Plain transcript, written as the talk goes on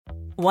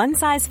One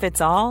size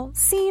fits all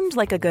seemed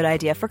like a good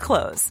idea for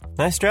clothes.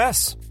 Nice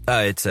dress.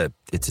 It's a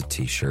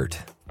t-shirt.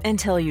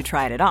 Until you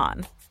tried it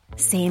on.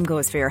 Same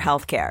goes for your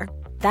healthcare.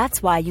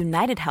 That's why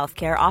United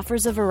Healthcare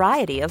offers a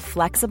variety of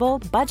flexible,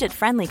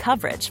 budget-friendly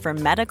coverage for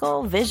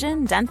medical,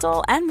 vision,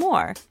 dental, and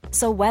more.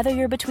 So whether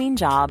you're between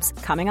jobs,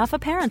 coming off a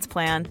parent's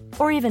plan,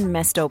 or even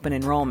missed open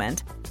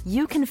enrollment,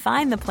 you can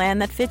find the plan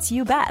that fits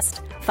you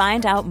best.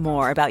 Find out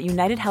more about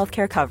United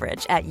Healthcare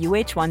coverage at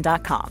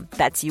uh1.com.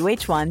 That's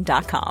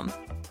uh1.com.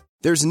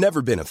 There's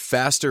never been a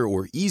faster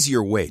or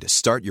easier way to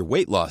start your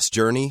weight loss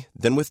journey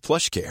than with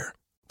PlushCare.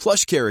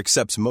 PlushCare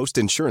accepts most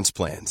insurance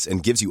plans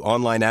and gives you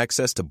online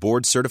access to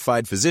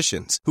board-certified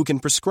physicians who can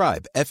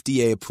prescribe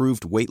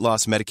FDA-approved weight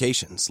loss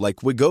medications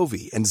like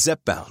Wegovy and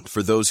Zepbound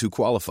for those who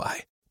qualify.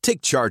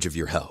 Take charge of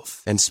your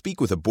health and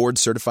speak with a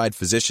board-certified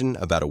physician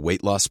about a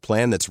weight loss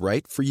plan that's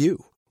right for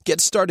you.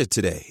 Get started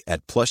today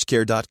at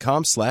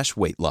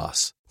plushcare.com/weight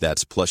loss.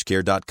 That's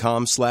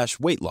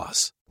plushcare.com/weight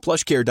loss.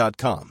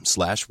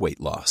 plushcare.com/weight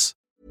loss.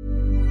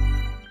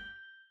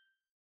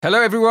 Hello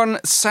everyone,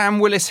 Sam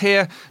Willis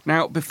here.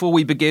 Now, before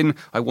we begin,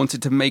 I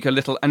wanted to make a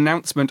little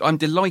announcement. I'm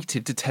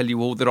delighted to tell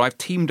you all that I've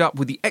teamed up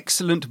with the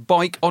excellent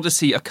Bike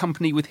Odyssey, a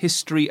company with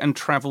history and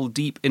travel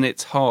deep in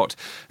its heart.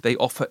 They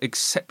offer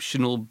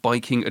exceptional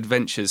biking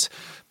adventures.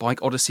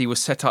 Bike Odyssey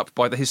was set up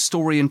by the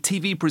historian,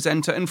 TV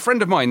presenter and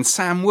friend of mine,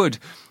 Sam Wood,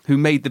 who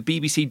made the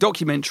BBC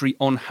documentary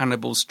on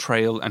Hannibal's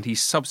Trail, and he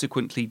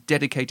subsequently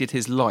dedicated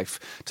his life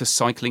to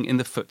cycling in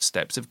the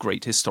footsteps of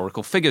great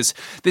historical figures.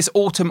 This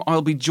autumn,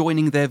 I'll be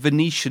joining their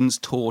Venetian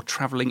tour,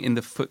 travelling in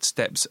the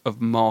footsteps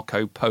of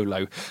Marco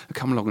Polo.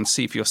 Come along and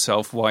see for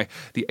yourself why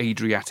the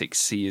Adriatic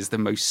Sea is the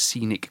most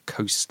scenic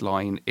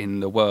coastline in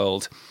the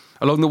world.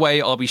 Along the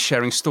way, I'll be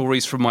sharing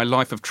stories from my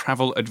life of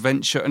travel,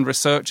 adventure and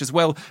research, as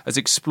well as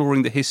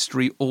exploring the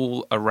history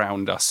all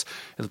around us.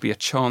 It'll be a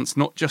chance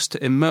not just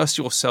to immerse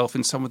yourself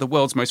in some of the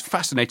world's most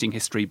fascinating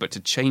history, but to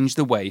change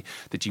the way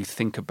that you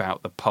think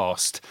about the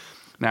past.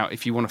 Now,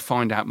 if you want to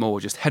find out more,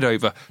 just head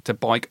over to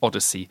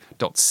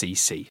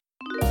bikeodyssey.cc.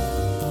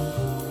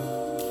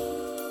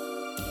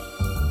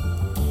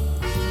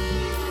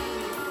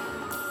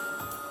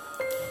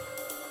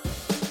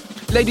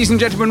 Ladies and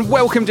gentlemen,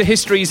 welcome to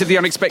Histories of the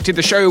Unexpected,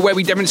 the show where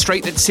we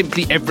demonstrate that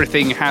simply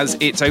everything has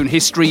its own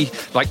history,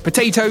 like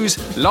potatoes,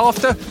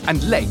 laughter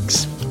and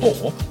legs.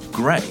 Or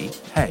grey,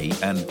 hey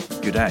and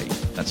good day.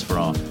 That's for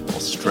our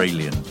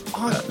Australian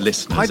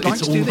listeners. I'd like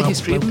It's to do all the about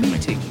history of welcoming.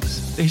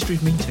 meetings. The history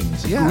of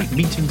meetings. Yeah.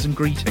 Meetings and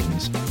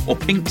greetings. Or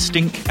pink,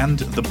 stink and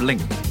the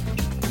blink.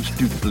 We should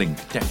do the blink,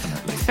 definitely.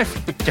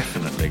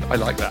 Definitely. I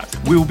like that.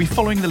 We will be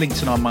following the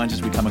links in our minds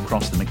as we come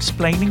across them,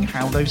 explaining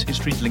how those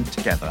histories link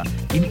together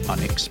in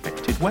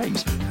unexpected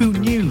ways. Who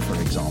knew, for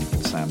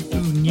example, Sam,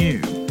 who knew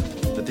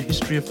that the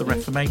history of the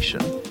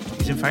Reformation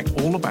is in fact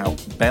all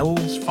about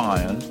bells,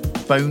 fire,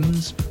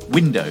 bones,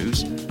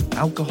 windows,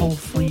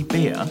 alcohol-free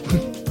beer,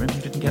 remember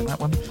you didn't get that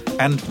one,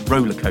 and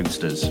roller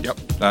coasters. Yep.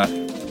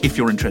 If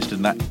you're interested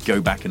in that,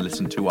 go back and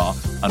listen to our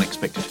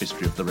unexpected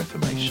history of the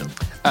Reformation.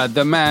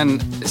 The man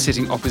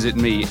sitting opposite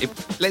me,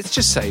 let's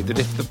just say that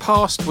if the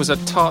past was a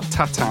tart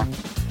tatin,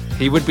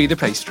 he would be the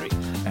pastry.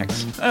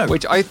 Excellent. Oh,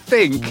 Which I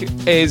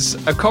think is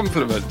a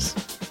compliment.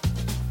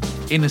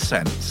 in a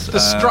sense. The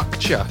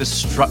structure. The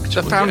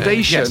structure. The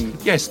foundation.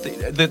 Yes,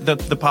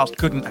 the past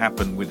couldn't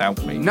happen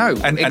without me. No,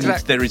 and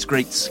exactly. there is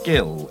great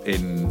skill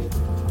in...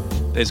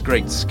 There's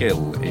great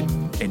skill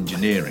in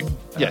engineering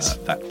Yes.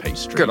 that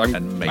pastry. Good,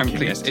 I'm making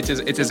pleased. it.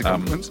 It is a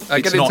compliment. it's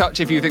Get in not- touch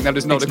if you think that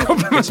is not a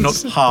compliment.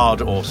 It's not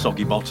hard or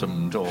soggy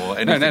bottomed or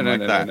anything like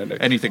that. No.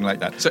 Anything like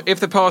that. So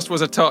if the past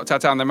was a tart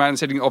tatin, the man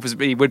sitting opposite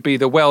me would be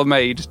the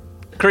well-made,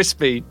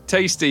 crispy,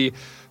 tasty,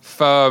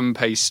 firm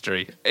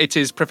pastry. It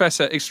is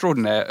Professor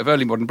Extraordinaire of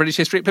Early Modern British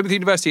History at Plymouth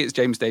University. It's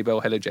James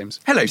Daybell. Hello, James.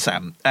 Hello,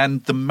 Sam.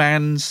 And the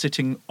man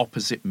sitting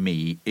opposite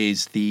me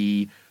is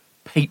the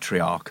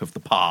patriarch of the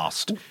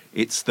past.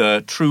 It's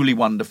the truly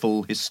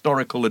wonderful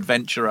historical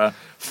adventurer,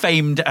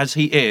 famed as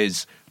he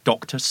is,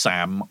 Dr.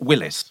 Sam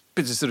Willis.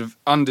 It's a sort of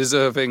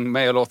undeserving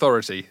male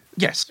authority.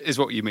 Yes. Is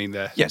what you mean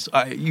there. Yes,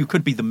 you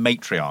could be the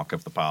matriarch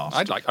of the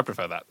past. I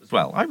prefer that. as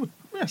well. I would,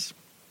 yes.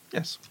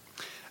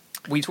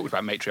 We talked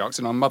about matriarchs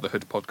in our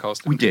motherhood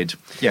podcast. We did,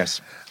 yes.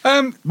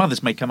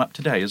 Mothers may come up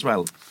today as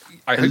well.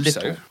 I A hope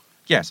little. so.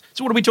 Yes.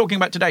 So what are we talking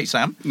about today,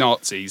 Sam?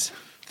 Nazis.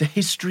 The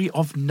history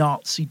of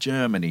Nazi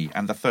Germany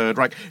and the Third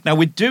Reich. Now,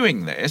 we're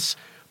doing this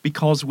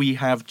because we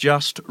have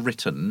just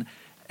written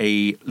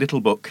a little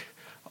book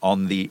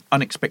on the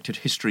unexpected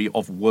history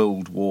of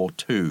World War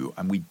II.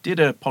 And we did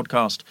a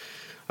podcast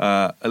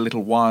a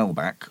little while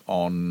back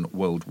on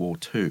World War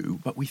II,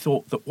 but we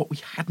thought that what we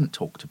hadn't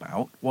talked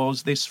about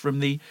was this from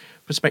the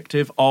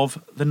perspective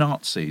of the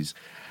Nazis.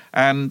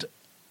 And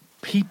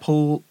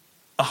people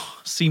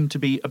seem to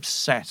be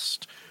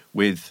obsessed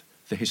with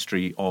the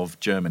history of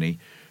Germany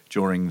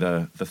during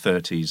the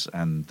 30s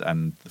and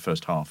the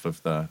first half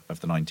of the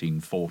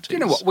 1940s. Do you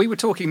know what? We were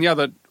talking the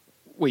other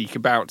week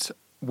about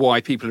why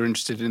people are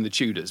interested in the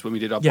Tudors when we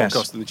did our Yes.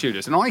 podcast on the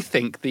Tudors. And I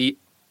think the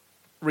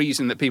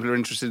reason that people are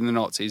interested in the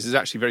Nazis is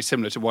actually very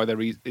similar to why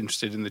they're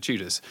interested in the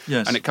Tudors.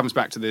 Yes. And it comes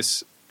back to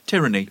this...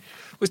 Tyranny.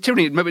 Well, it's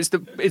tyranny.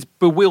 It's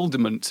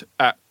bewilderment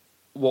at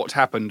what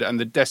happened and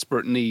the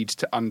desperate need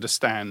to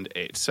understand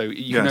it. So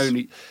you can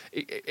only...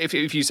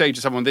 If you say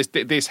to someone,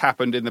 this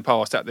happened in the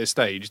past at this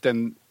stage,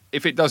 then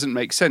if it doesn't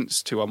make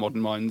sense to our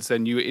modern minds,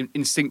 then you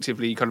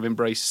instinctively kind of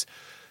embrace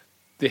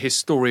the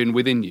historian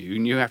within you,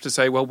 and you have to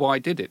say, well, why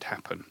did it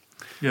happen?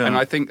 Yeah. And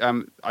I think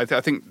I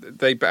think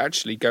they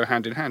actually go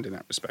hand in hand in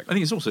that respect. I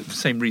think it's also the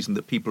same reason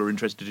that people are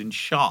interested in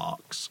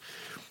sharks.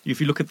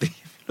 If you look at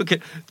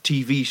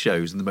TV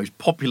shows and the most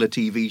popular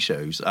TV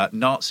shows,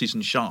 Nazis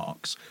and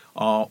sharks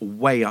are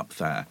way up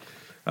there.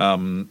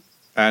 And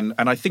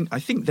I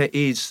think there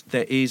is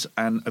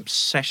an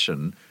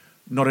obsession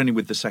not only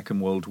with the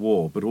Second World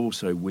War but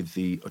also with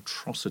the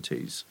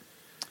atrocities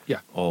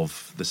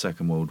of the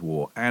Second World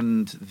War,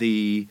 and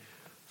the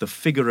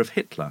figure of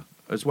Hitler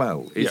as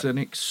well is an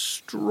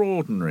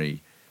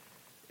extraordinary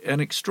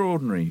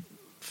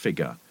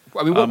figure.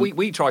 I mean, what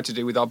we tried to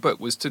do with our book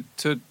was to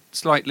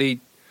slightly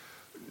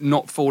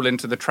not fall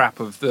into the trap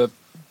of the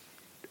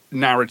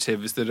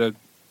narratives that are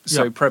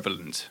so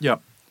prevalent. Yeah,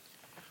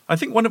 I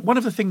think one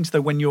of the things,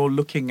 though, when you're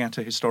looking at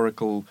a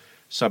historical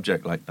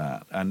subject like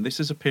that, and this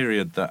is a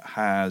period that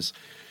has,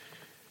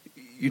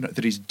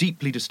 that is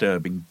deeply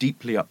disturbing,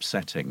 deeply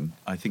upsetting,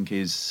 I think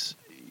is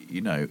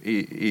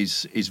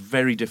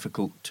very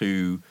difficult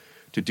to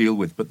deal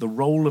with. But the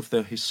role of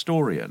the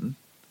historian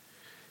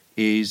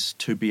is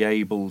to be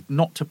able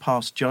not to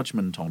pass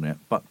judgment on it,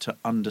 but to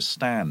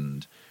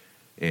understand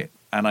it.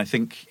 And I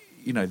think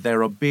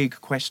there are big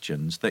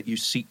questions that you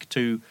seek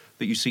to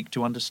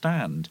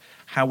understand.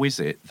 How is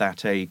it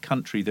that a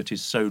country that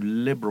is so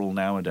liberal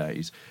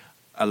nowadays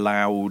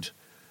allowed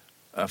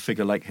a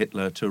figure like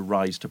Hitler to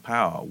rise to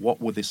power?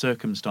 What were the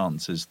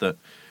circumstances that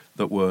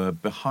were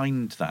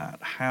behind that?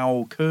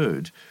 How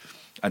could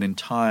an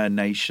entire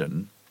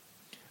nation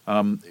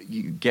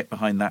you get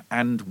behind that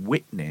and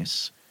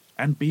witness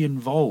and be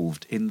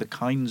involved in the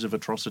kinds of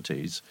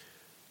atrocities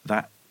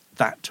that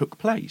took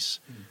place?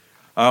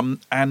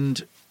 And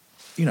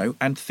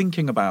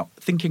thinking about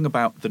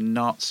the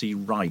Nazi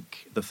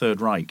Reich, the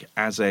Third Reich,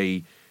 as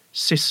a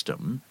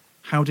system,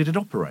 how did it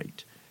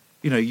operate?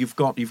 You've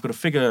got a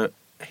figure,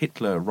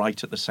 Hitler,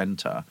 right at the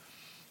centre.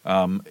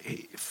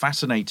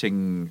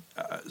 Fascinating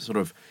sort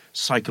of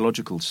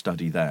psychological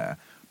study there,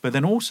 but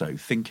then also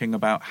thinking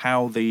about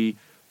how the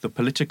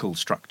political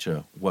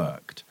structure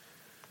worked.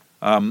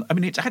 I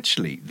mean, it's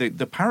actually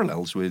the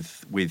parallels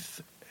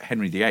with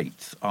Henry VIII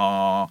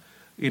are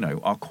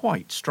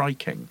quite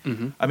striking.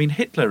 Mm-hmm. I mean,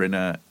 Hitler, in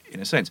a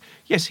sense,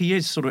 yes,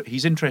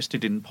 he's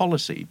interested in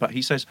policy, but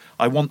he says,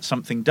 "I want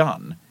something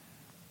done,"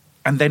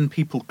 and then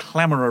people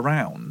clamour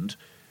around,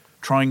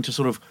 trying to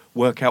sort of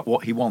work out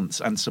what he wants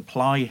and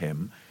supply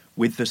him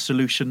with the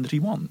solution that he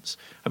wants.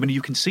 I mean,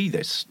 you can see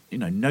this,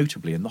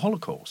 notably in the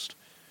Holocaust.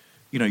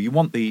 You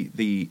want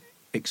the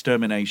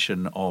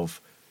extermination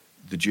of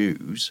the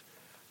Jews,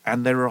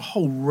 and there are a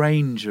whole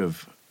range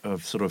of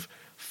sort of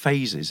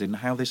phases in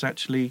how this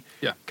actually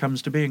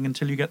comes to being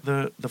until you get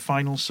the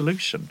final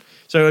solution.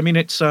 So, I mean,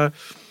 it's a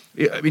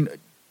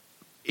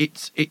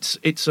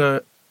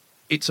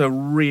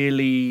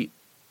really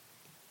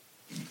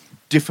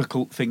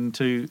difficult thing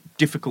to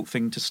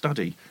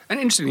study. And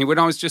interestingly, when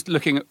I was just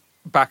looking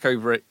back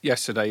over it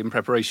yesterday in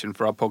preparation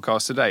for our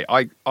podcast today,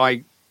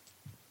 I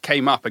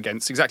came up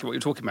against exactly what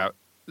you're talking about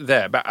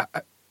there, about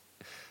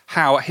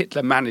how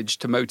Hitler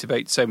managed to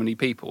motivate so many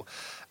people.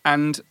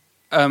 And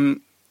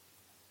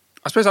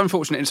I suppose I'm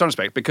fortunate in some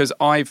respect because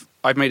I've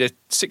made a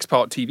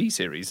 6-part TV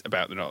series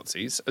about the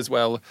Nazis, as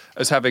well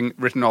as having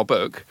written our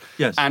book,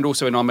 and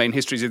also in our main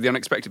Histories of the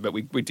Unexpected, but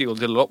we did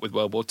a lot with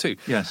World War II.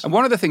 Yes. And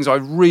one of the things I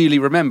really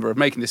remember of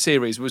making the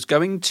series was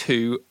going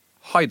to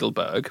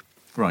Heidelberg,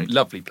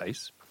 lovely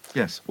place,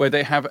 where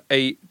they have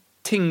a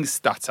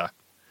Tingstatter.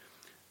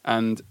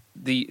 And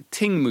the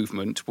Ting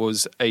movement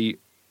was a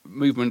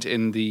movement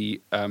in the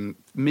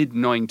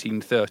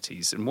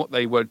mid-1930s, and what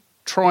they were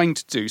trying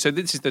to do, so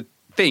this is the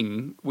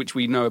thing which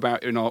we know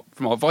about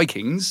from our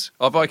Vikings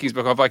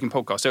book, our Viking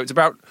podcast. So it's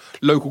about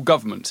local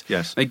government.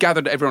 Yes. They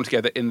gathered everyone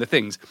together in the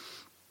things.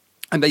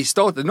 And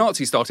the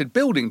Nazis started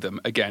building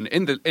them again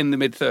in the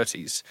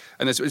mid-30s.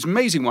 And there's this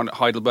amazing one at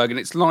Heidelberg, and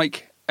it's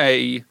like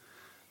a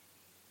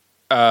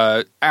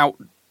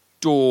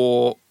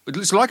outdoor,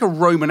 it's like a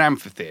Roman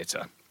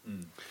amphitheatre.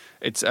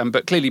 It's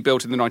but clearly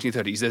built in the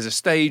 1930s. There's a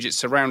stage, it's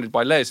surrounded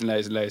by layers and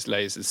layers and layers and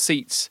layers of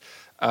seats.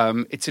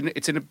 It's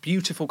in a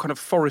beautiful kind of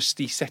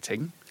foresty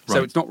setting.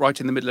 So it's not right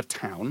in the middle of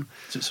town.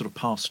 So it's sort of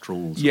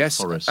pastoral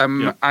forest.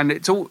 And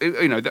it's all,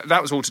 that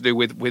was all to do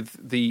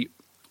with the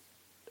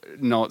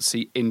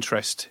Nazi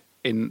interest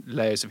in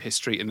layers of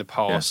history in the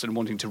past and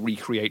wanting to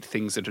recreate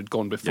things that had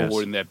gone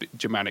before in their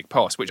Germanic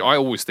past, which I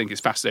always think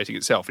is fascinating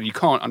itself. And you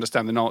can't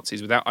understand the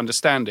Nazis without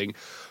understanding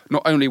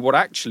not only what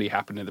actually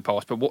happened in the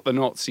past, but what the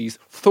Nazis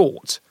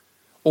thought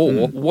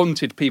or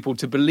wanted people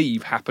to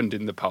believe happened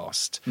in the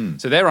past.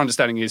 So their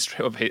understanding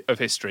of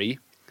history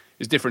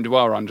is different to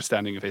our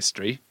understanding of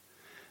history.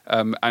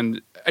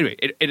 And anyway,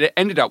 it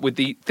ended up with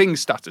the thing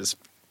stutters.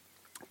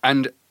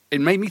 And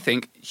it made me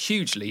think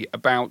hugely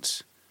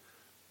about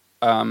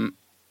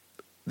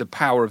the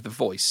power of the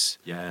voice.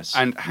 Yes.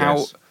 And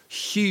how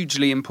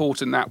hugely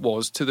important that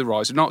was to the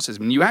rise of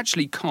Nazism. And you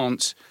actually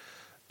can't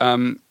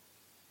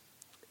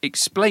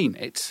explain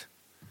it.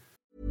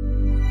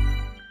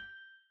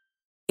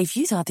 If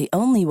you thought the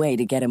only way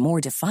to get a more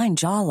defined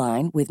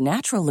jawline with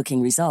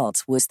natural-looking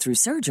results was through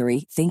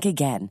surgery, think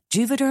again.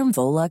 Juvederm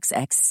Volux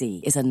XC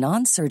is a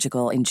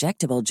non-surgical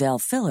injectable gel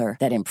filler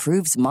that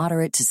improves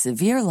moderate to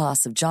severe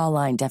loss of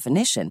jawline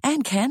definition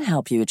and can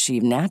help you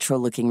achieve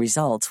natural-looking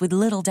results with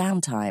little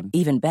downtime.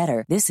 Even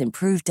better, this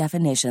improved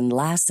definition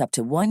lasts up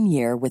to 1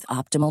 year with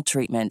optimal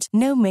treatment.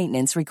 No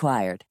maintenance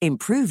required.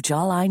 Improve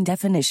jawline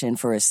definition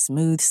for a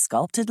smooth,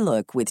 sculpted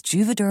look with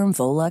Juvederm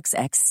Volux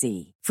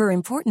XC. For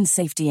important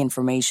safety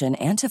information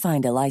and to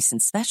find a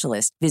licensed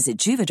specialist, visit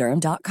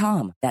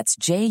Juvederm.com. That's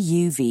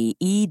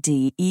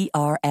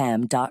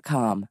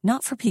JUVEDERM.com.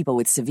 Not for people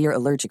with severe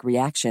allergic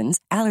reactions,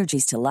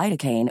 allergies to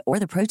lidocaine, or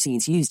the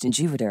proteins used in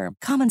Juvederm.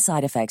 Common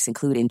side effects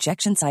include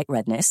injection site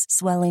redness,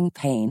 swelling,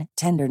 pain,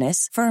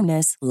 tenderness,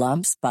 firmness,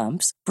 lumps,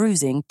 bumps,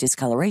 bruising,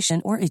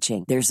 discoloration, or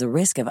itching. There's a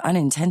risk of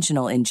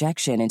unintentional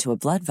injection into a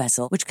blood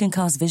vessel, which can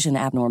cause vision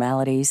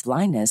abnormalities,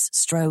 blindness,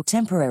 stroke,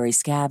 temporary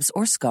scabs,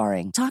 or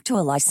scarring. Talk to a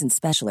licensed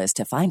specialist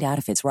to find out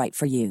if it's right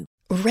for you.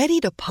 Ready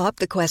to pop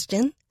the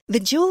question?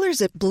 The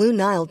jewelers at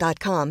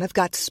BlueNile.com have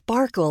got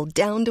sparkle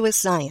down to a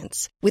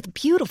science with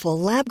beautiful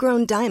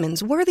lab-grown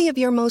diamonds worthy of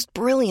your most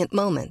brilliant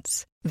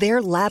moments.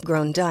 Their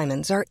lab-grown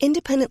diamonds are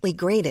independently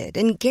graded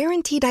and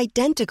guaranteed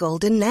identical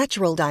to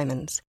natural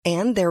diamonds,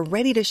 and they're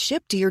ready to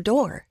ship to your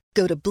door.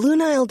 Go to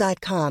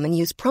BlueNile.com and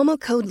use promo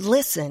code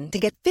LISTEN to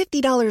get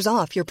 $50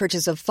 off your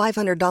purchase of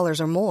 $500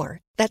 or more.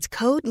 That's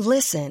code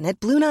LISTEN at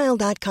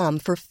BlueNile.com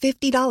for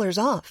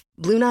 $50 off.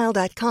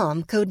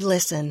 BlueNile.com, code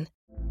LISTEN.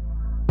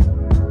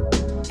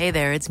 Hey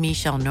there, it's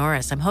Michelle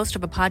Norris. I'm host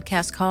of a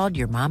podcast called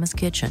Your Mama's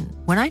Kitchen.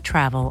 When I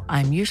travel,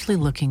 I'm usually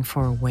looking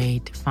for a way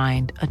to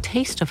find a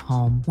taste of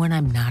home when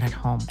I'm not at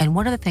home. And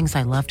one of the things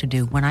I love to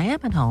do when I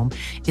am at home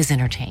is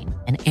entertain.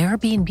 And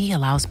Airbnb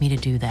allows me to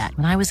do that.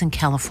 When I was in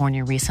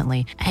California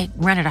recently, I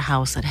rented a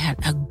house that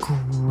had a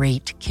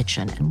great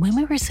kitchen. And when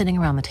we were sitting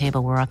around the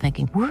table, we're all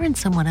thinking, we're in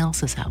someone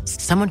else's house.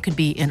 Someone could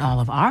be in all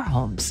of our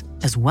homes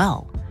as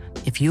well.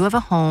 If you have a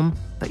home,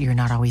 but you're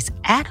not always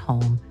at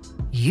home,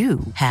 you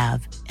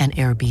have an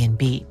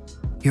Airbnb.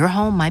 Your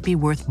home might be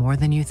worth more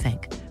than you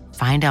think.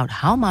 Find out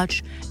how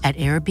much at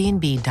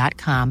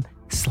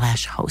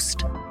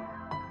airbnb.com/host.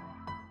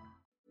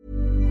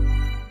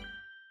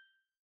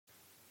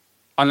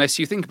 Unless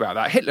you think about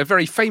that, Hitler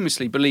very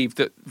famously believed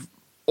that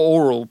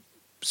oral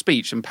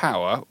speech and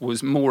power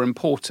was more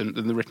important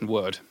than the written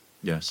word.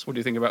 Yes. What do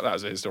you think about that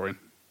as a historian?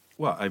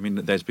 Well, I mean,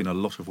 there's been a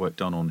lot of work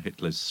done on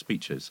Hitler's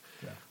speeches.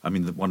 Yeah. I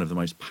mean, one of the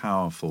most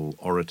powerful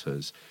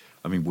orators,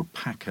 would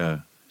pack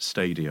a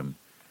stadium,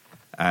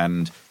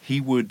 and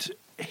he would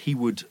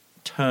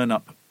turn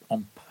up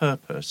on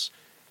purpose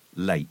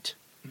late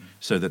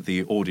so that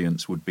the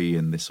audience would be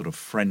in this sort of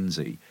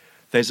frenzy.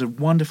 There's a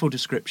wonderful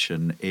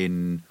description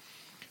in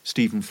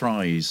Stephen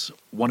Fry's,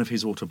 one of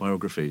his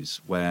autobiographies,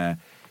 where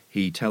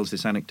he tells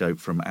this anecdote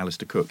from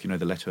Alistair Cooke,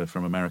 the Letter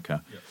from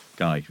America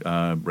guy,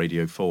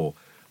 Radio 4.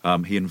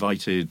 He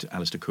invited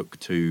Alistair Cooke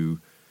to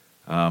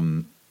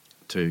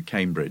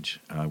Cambridge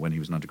when he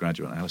was an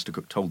undergraduate. And Alistair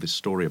Cooke told this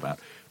story about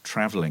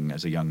travelling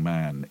as a young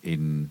man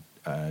in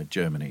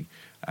Germany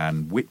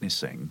and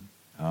witnessing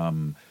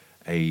an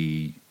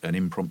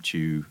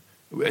impromptu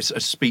a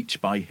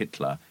speech by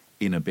Hitler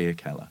in a beer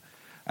cellar,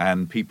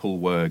 and people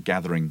were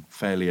gathering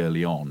fairly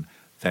early on.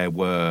 There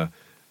were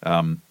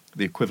the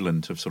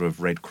equivalent of sort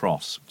of Red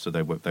Cross, so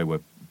there were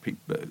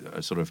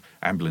sort of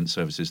ambulance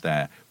services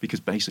there, because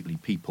basically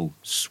people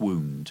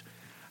swooned.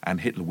 And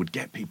Hitler would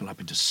get people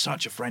up into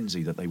such a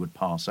frenzy that they would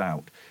pass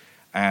out.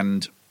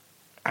 And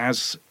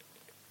as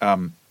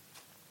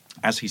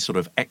he's sort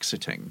of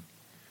exiting,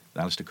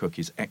 Alistair Cooke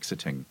is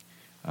exiting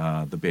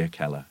the beer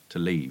cellar to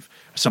leave,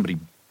 somebody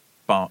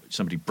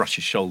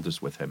brushes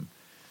shoulders with him,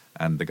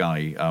 and the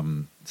guy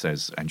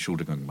says,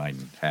 "Entschuldigung,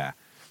 mein Herr,"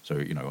 so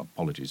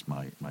apologies,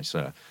 my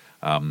sir.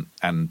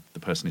 And the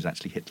person is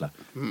actually Hitler,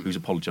 who's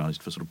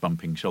apologised for sort of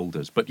bumping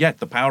shoulders. But yeah,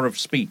 the power of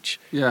speech.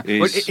 Yeah,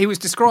 he was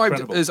described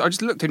incredible. as, I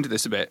just looked into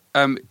this a bit.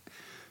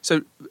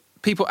 So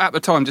people at the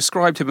time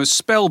described him as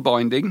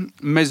spellbinding,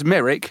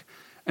 mesmeric,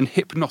 and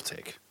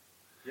hypnotic.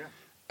 Yeah.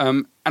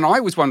 And I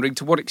was wondering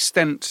to what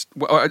extent.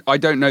 Well, I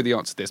don't know the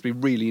answer to this. I'd be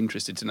really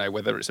interested to know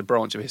whether it's a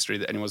branch of history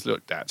that anyone's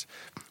looked at,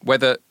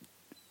 whether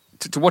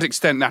to what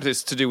extent that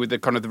is to do with the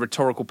kind of the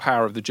rhetorical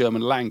power of the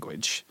German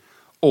language,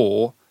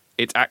 or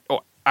it's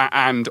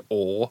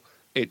or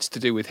it's to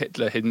do with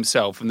Hitler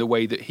himself and the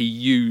way that he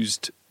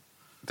used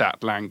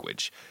that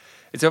language.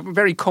 It's a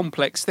very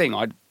complex thing,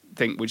 I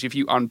think, which if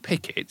you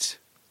unpick it,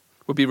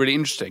 would be really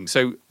interesting.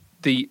 So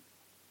the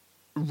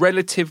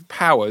relative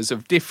powers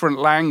of different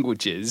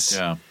languages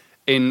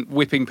in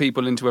whipping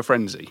people into a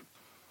frenzy.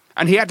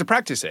 And he had to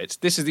practice it.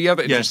 This is the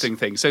other interesting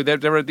thing. So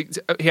there are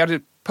he had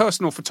a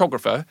personal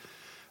photographer,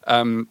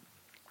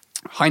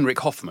 Heinrich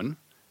Hoffmann,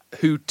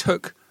 who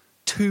took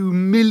 2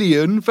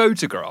 million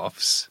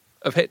photographs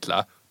of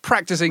Hitler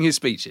practicing his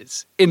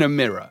speeches in a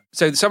mirror.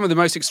 So some of the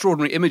most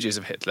extraordinary images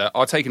of Hitler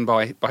are taken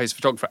by his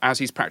photographer as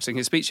he's practicing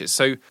his speeches.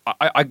 So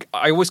I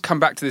always come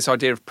back to this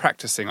idea of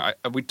practicing.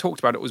 We talked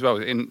about it as well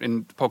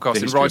in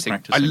podcast and writing.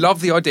 I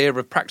love the idea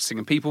of practicing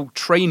and people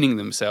training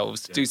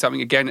themselves to do something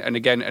again and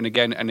again and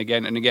again and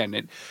again and again.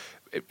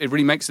 It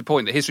really makes the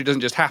point that history doesn't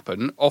just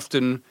happen.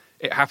 Often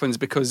it happens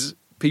because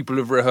people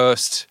have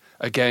rehearsed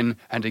again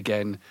and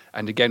again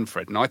and again,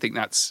 Fred. And I think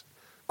that's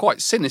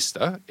quite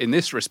sinister in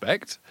this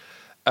respect.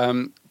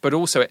 But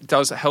also it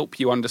does help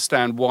you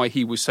understand why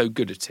he was so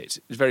good at it.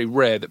 It's very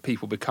rare that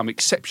people become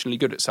exceptionally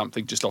good at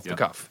something just off the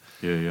cuff.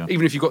 Yeah.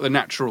 Even if you've got the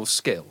natural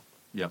skill.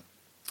 Yeah.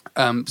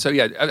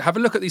 Have a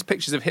look at these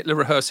pictures of Hitler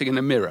rehearsing in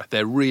a mirror.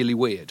 They're really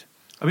weird.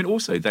 I mean,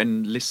 also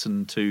then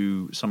listen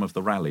to some of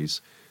the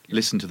rallies,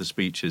 listen to the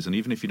speeches, and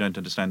even if you don't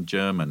understand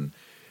German,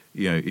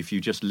 if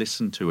you just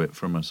listen to it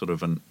from a sort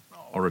of an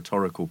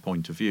oratorical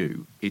point of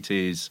view, it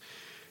is...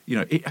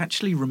 it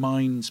actually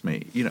reminds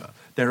me,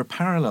 there are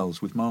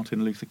parallels with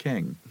Martin Luther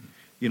King,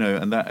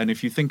 and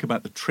if you think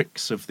about the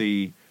tricks of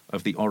the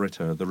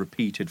orator, the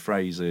repeated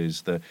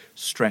phrases, the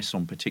stress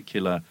on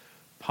particular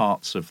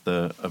parts of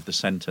the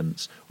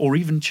sentence, or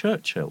even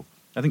Churchill.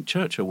 I think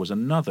Churchill was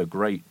another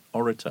great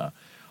orator.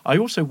 I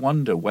also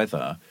wonder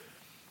whether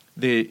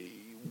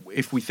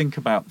if we think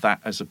about that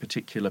as a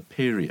particular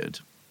period,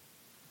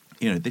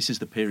 this is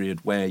the period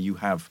where you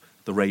have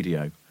the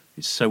radio.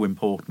 It's so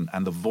important,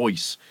 and the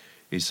voice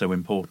is so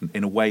important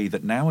in a way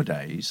that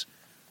nowadays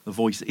the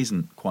voice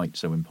isn't quite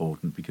so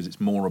important because it's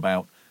more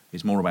about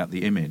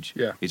the image.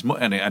 Yeah. It's more,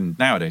 and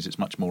nowadays it's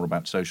much more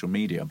about social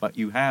media. But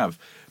you have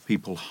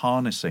people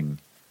harnessing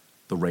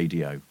the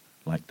radio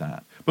like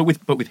that. But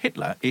with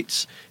Hitler,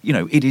 it's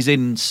it is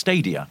in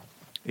stadia.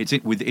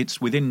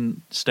 It's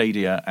within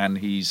stadia, and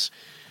he's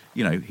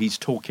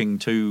talking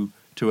to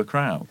a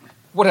crowd.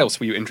 What else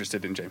were you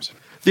interested in, James?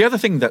 The other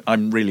thing that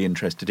I'm really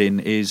interested in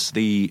is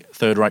the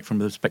Third Reich from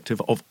the perspective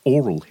of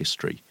oral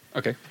history.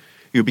 Okay.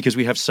 Because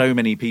we have so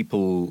many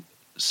people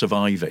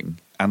surviving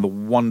and the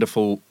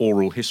wonderful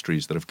oral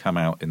histories that have come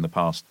out in the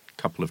past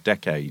couple of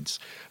decades.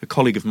 A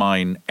colleague of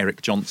mine,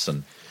 Eric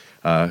Johnson,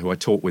 who I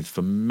taught with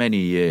for many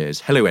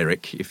years. Hello,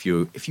 Eric, if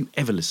you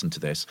ever listen to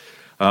this,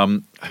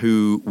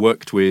 who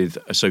worked with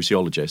a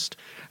sociologist.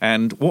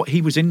 And what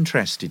he was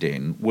interested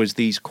in was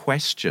these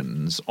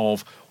questions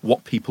of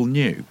what people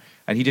knew.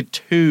 And he did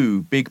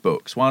 2 big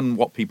books. One,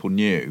 What People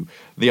Knew.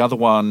 The other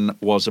one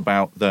was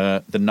about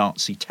the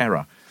Nazi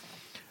terror.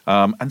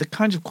 And the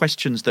kinds of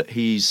questions that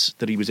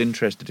he was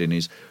interested in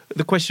is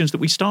the questions that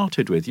we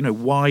started with.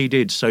 Why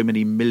did so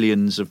many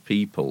millions of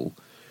people,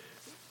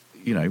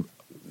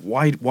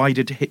 why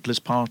did Hitler's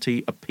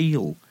party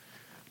appeal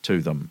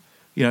to them?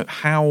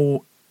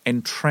 How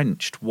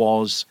entrenched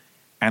was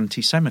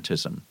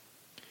anti-Semitism?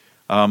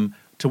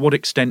 To what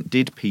extent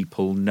did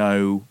people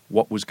know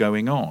what was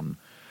going on?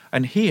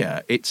 And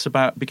here it's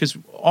about, because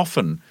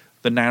often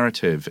the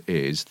narrative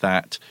is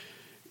that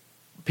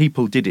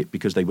people did it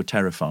because they were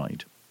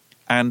terrified.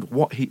 And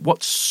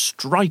what's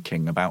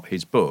striking about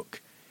his book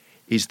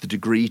is the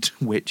degree to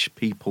which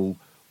people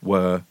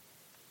were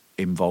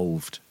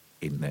involved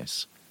in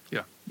this.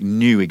 Yeah.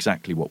 Knew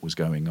exactly what was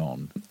going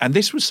on. And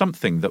this was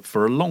something that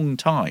for a long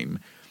time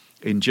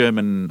in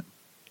German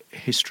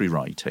history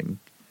writing,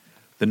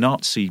 the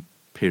Nazi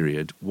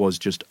period was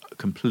just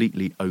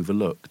completely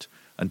overlooked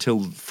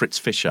until Fritz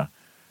Fischer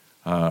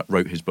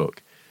wrote his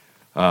book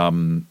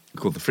called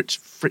the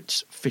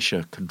Fritz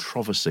Fischer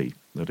controversy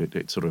that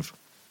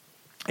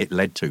it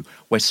led to,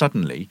 where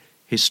suddenly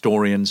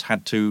historians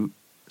had to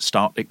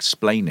start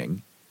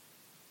explaining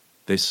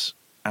this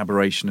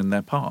aberration in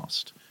their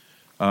past.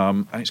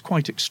 And it's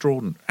quite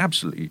extraordinary,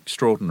 absolutely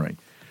extraordinary.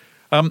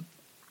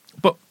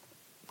 But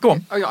go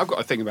on. I've got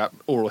a thing about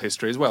oral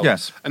history as well.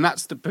 Yes. And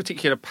that's the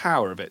particular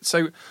power of it.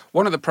 So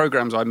one of the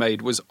programs I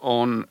made was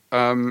on...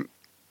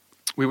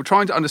 we were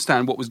trying to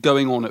understand what was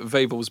going on at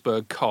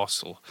Wewelsburg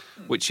Castle,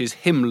 which is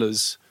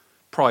Himmler's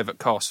private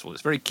castle.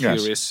 It's a very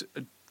curious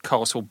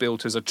castle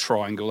built as a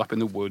triangle up in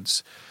the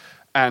woods.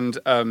 And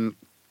when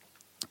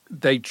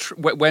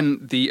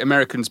the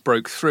Americans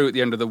broke through at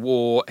the end of the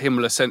war,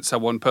 Himmler sent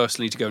someone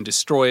personally to go and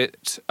destroy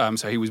it.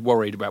 So he was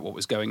worried about what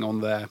was going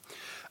on there.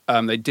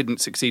 They didn't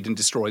succeed in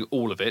destroying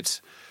all of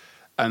it.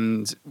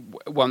 And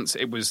once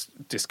it was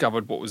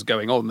discovered what was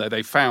going on there,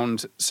 they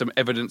found some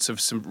evidence of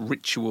some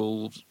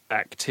ritual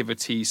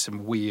activity,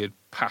 some weird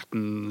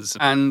patterns.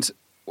 And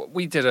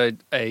we did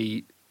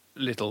a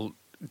little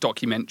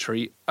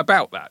documentary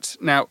about that.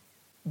 Now,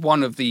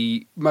 one of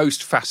the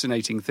most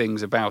fascinating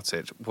things about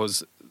it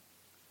was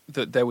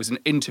that there was an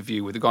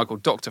interview with a guy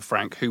called Dr.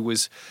 Frank, who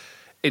was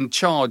in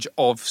charge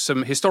of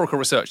some historical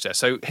research there.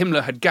 So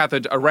Himmler had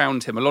gathered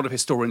around him a lot of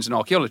historians and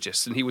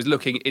archaeologists, and he was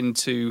looking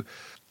into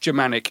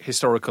Germanic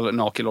historical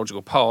and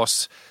archaeological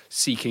past,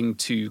 seeking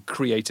to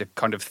create a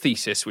kind of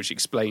thesis which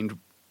explained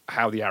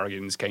how the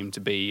Arians came to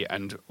be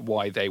and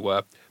why they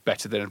were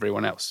better than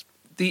everyone else.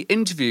 The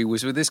interview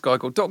was with this guy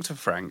called Dr.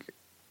 Frank,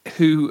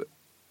 who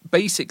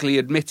basically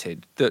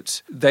admitted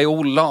that they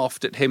all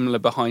laughed at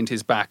Himmler behind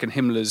his back, and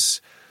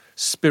Himmler's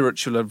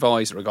spiritual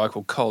advisor, a guy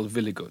called Karl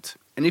Willigut.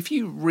 And if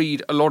you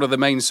read a lot of the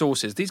main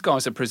sources, these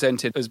guys are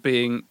presented as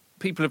being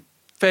people of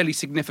fairly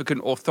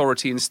significant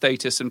authority and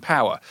status and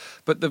power.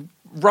 But the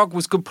rug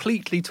was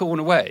completely torn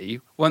away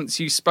once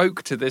you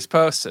spoke to this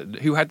person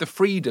who had the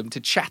freedom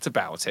to chat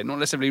about it, not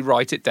necessarily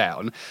write it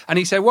down. And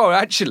he said, well,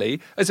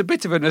 actually, as a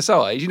bit of an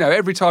aside,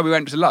 every time we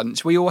went to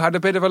lunch, we all had a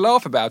bit of a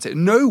laugh about it.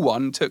 No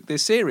one took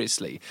this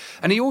seriously.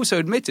 And he also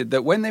admitted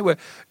that when they were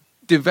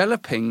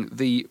developing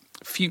the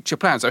future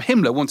plans, so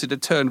Himmler wanted to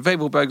turn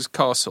Wevelberg's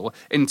castle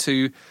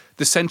into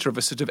the centre of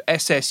a sort of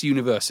SS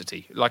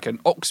university, like an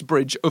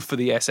Oxbridge for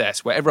the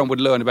SS, where everyone would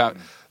learn about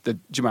the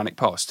Germanic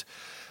past.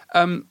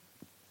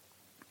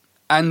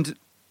 And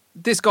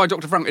this guy,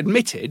 Dr. Frank,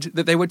 admitted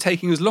that they were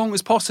taking as long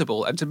as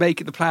possible and to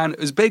make the plan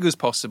as big as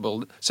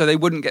possible so they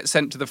wouldn't get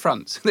sent to the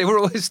front. They were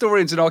all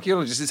historians and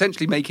archaeologists,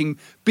 essentially making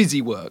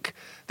busy work.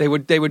 They were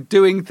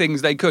doing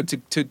things they could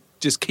to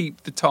just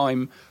keep the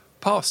time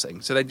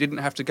passing so they didn't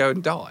have to go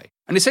and die.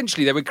 And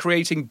essentially they were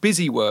creating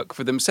busy work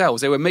for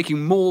themselves. They were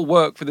making more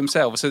work for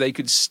themselves so they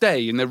could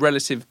stay in the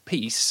relative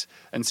peace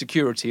and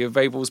security of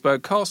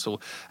Wewelsburg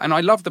Castle. And I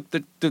love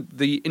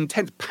the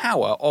intense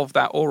power of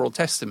that oral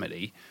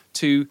testimony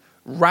to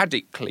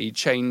radically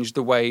change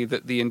the way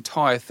that the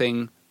entire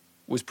thing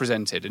was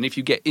presented. And if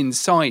you get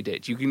inside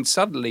it, you can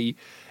suddenly...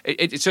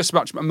 It's just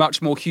a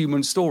much more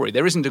human story.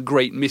 There isn't a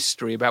great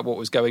mystery about what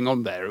was going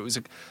on there. It was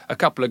a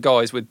couple of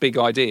guys with big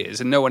ideas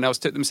and no one else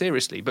took them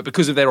seriously. But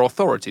because of their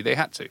authority, they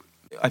had to.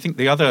 I think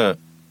the other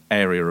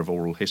area of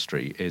oral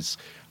history is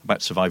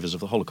about survivors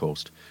of the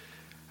Holocaust.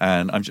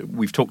 And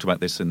we've talked about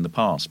this in the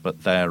past,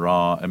 but there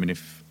are... I mean,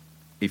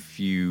 if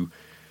you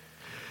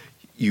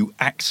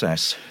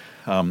access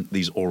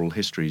these oral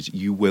histories,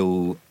 you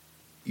will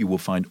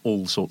find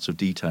all sorts of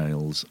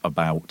details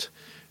about,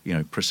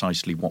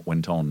 precisely what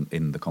went on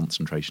in the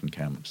concentration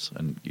camps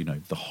and,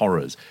 the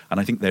horrors. And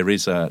I think there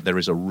is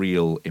a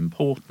real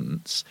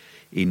importance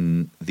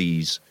in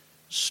these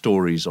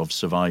stories of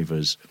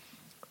survivors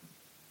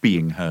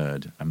being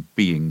heard and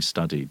being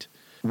studied.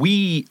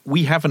 We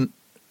haven't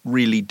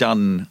really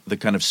done the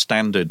kind of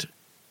standard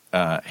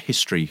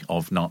history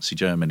of Nazi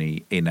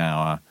Germany in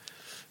our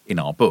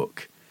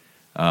book.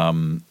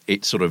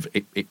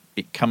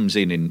 It comes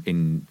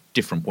in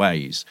different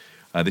ways.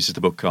 This is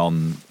the book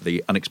on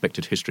the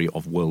unexpected history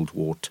of World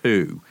War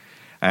II.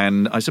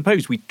 And I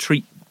suppose we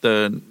treat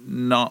the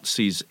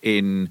Nazis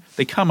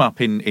they come up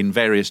in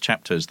various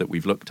chapters that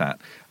we've looked at,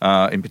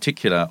 in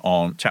particular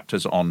on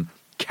chapters on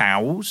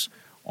cows,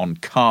 on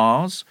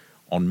cars,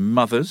 on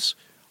mothers,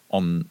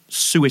 on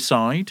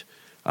suicide,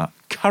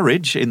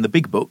 courage. In the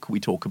big book, we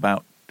talk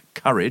about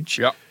courage.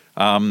 Yep.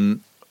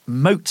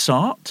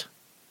 Mozart.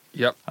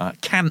 Yep.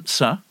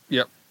 Cancer.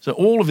 Yep. So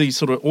all of these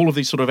sort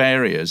of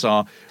areas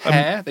are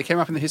hair. They came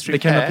up in the history. They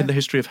came up in the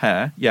history of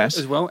hair. Yes,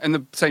 as well, and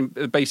the same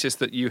basis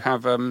that you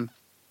have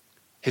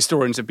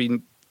historians have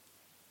been.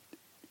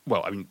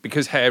 Well, I mean,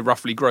 because hair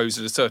roughly grows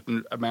at a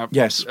certain amount,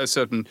 yes, a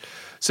certain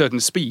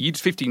speed,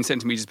 15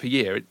 centimetres per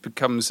year, it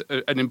becomes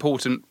an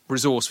important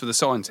resource for the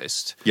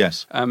scientist.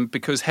 Yes.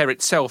 Because hair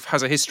itself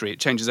has a history; it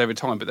changes over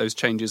time, but those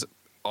changes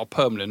are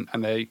permanent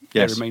and they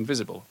remain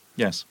visible.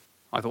 Yes.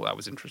 I thought that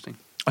was interesting.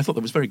 I thought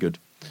that was very good.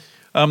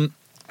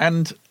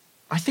 And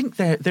I think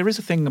there is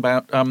a thing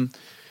about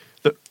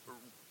that.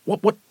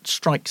 What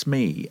strikes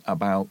me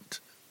about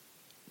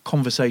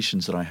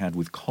conversations that I had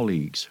with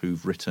colleagues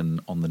who've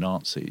written on the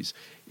Nazis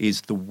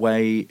is the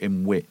way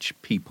in which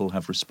people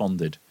have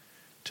responded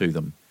to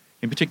them.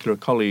 In particular, a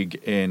colleague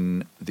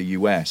in the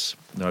US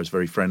that I was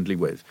very friendly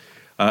with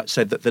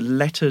said that the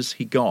letters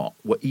he got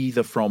were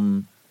either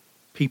from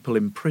people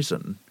in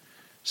prison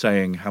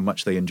saying how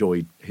much they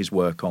enjoyed his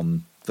work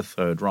on the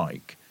Third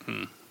Reich.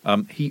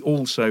 He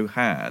also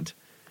had,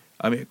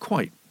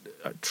 quite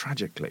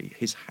tragically,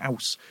 his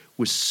house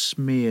was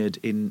smeared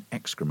in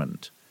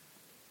excrement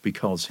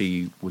because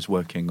he was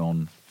working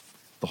on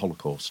the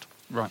Holocaust.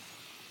 Right.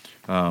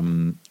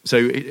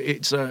 So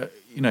it's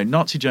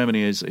Nazi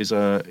Germany is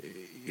a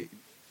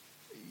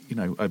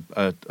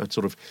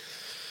sort of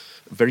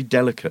very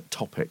delicate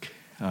topic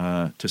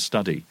to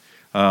study.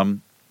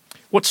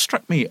 What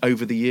struck me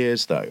over the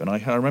years, though, and I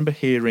remember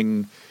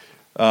hearing.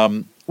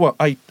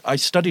 I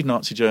studied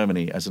Nazi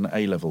Germany as an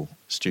A-level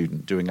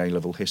student doing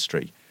A-level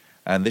history,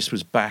 and this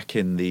was back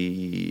in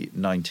the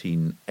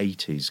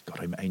 1980s. God,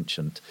 I'm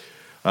ancient.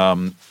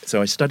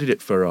 So I studied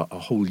it for a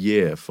whole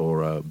year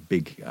for a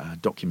big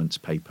documents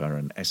paper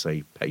and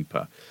essay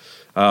paper.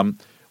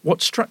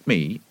 What struck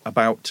me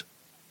about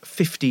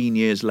 15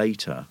 years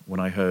later when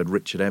I heard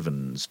Richard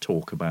Evans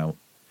talk about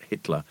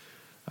Hitler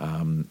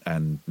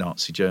and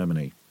Nazi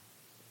Germany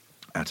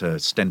at a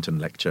Stenton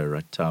lecture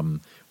at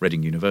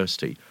Reading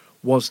University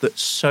was that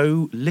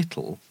so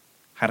little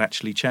had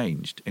actually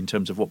changed in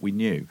terms of what we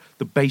knew.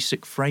 The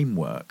basic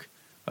framework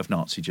of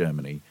Nazi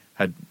Germany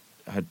had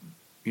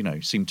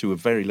seem to have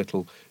very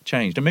little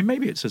changed. I mean,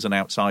 maybe it's as an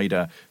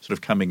outsider sort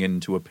of coming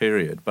into a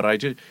period, but I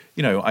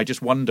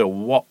just wonder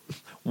what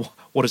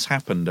has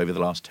happened over the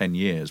last 10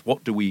 years.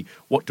 What do we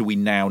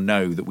now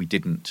know that we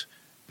didn't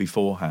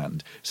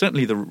beforehand?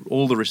 Certainly,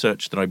 all the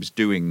research that I was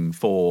doing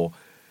for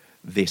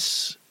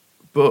this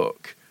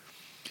book,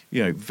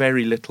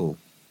 very little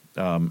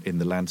in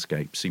the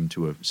landscape seemed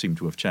to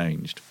have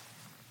changed.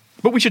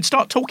 But we should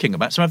start talking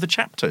about some of the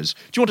chapters.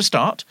 Do you want to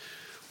start?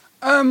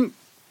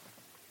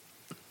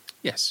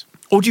 Yes.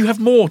 Or do you have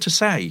more to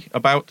say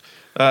about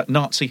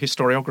Nazi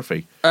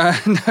historiography?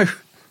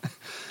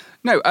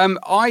 No.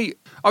 I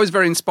was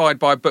very inspired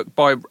by a book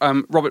by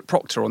Robert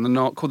Proctor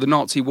called The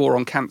Nazi War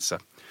on Cancer.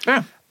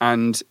 Yeah.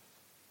 And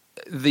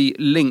the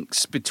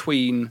links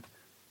between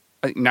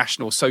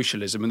National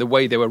Socialism and the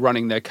way they were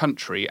running their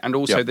country, and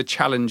also the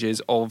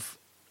challenges of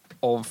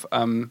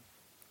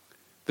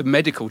the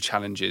medical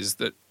challenges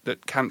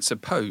that cancer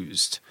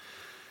posed.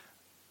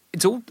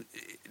 It's all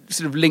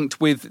sort of linked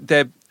with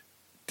their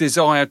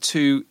desire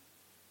to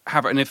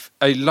have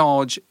a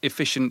large,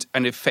 efficient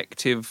and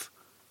effective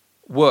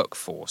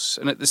workforce.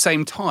 And at the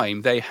same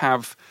time, they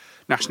have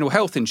national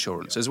health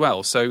insurance as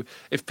well. So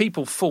if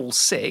people fall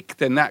sick,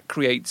 then that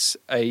creates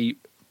a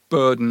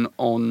burden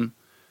on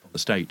the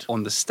state.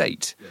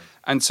 Yeah.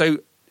 And so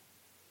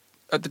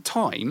at the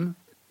time,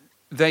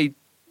 they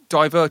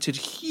diverted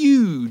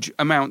huge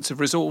amounts of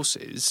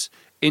resources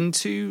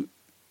into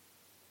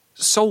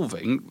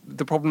solving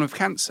the problem of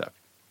cancer.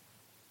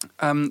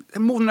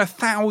 More than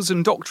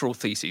 1,000 doctoral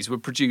theses were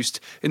produced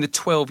in the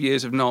 12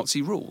 years of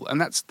Nazi rule,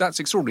 and that's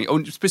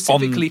extraordinary.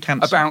 Specifically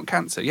about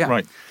cancer, yeah.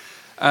 Right.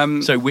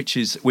 So, which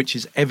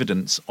is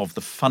evidence of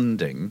the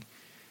funding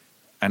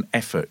and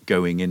effort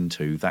going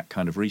into that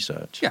kind of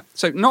research. Yeah.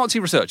 So, Nazi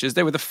researchers,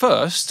 they were the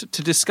first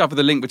to discover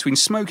the link between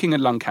smoking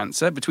and lung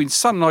cancer, between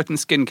sunlight and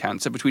skin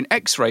cancer, between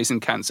X-rays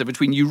and cancer,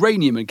 between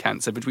uranium and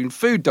cancer, between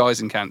food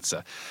dyes and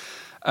cancer.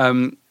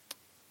 For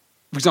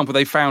example,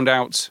 they found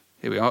out.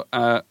 Here we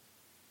are.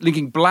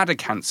 Linking bladder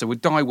cancer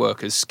with dye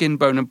workers, skin,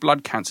 bone and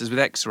blood cancers with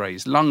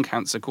X-rays, lung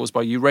cancer caused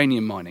by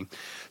uranium mining.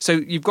 So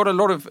you've got a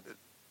lot of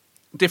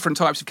different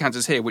types of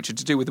cancers here, which are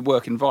to do with the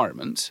work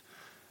environment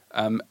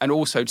and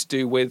also to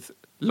do with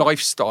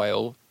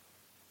lifestyle,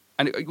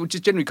 and which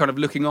is generally kind of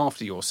looking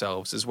after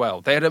yourselves as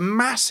well. They had a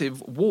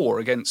massive war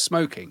against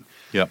smoking.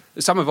 Yeah.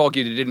 Some have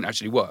argued it didn't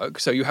actually work.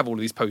 So you have all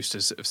of these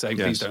posters of saying,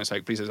 please don't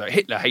smoke, please don't smoke.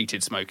 Hitler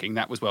hated smoking.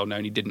 That was well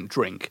known. He didn't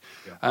drink.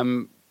 Yeah.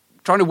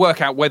 Trying to work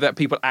out whether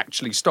people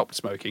actually stopped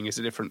smoking is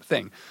a different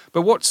thing.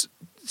 But what's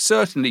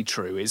certainly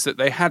true is that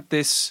they had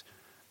this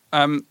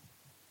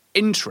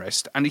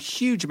interest and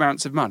huge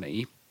amounts of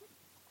money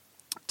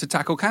to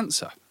tackle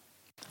cancer.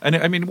 And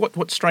I mean,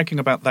 what's striking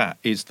about that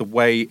is the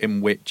way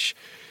in which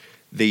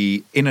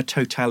in a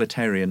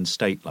totalitarian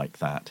state like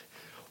that,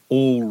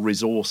 all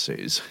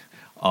resources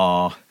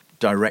are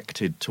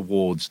directed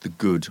towards the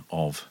good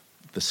of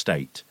the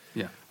state.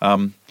 Yeah.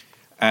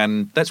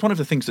 And that's one of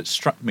the things that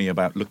struck me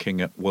about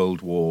looking at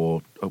World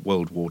War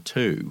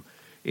II.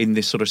 In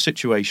this sort of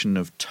situation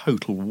of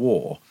total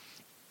war,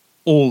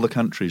 all the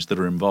countries that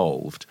are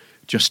involved,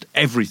 just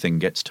everything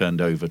gets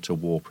turned over to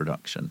war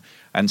production.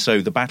 And so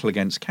the battle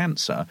against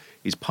cancer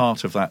is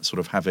part of that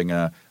sort of having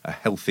a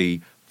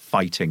healthy,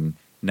 fighting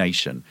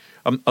nation.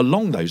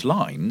 Along those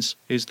lines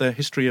is the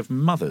history of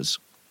mothers,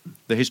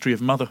 the history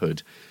of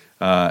motherhood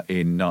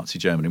in Nazi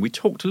Germany. We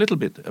talked a little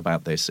bit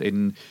about this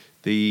in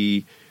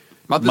the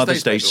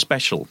Mother's Day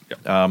special,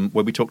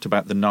 where we talked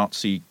about the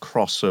Nazi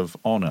Cross of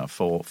Honor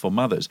for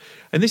mothers.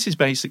 And this is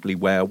basically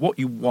where what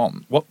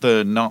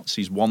the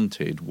Nazis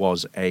wanted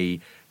was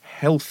a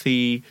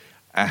healthy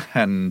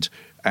and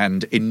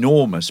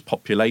enormous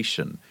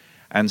population.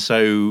 And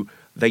so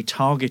they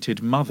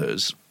targeted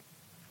mothers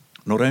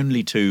not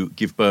only to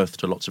give birth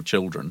to lots of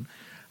children,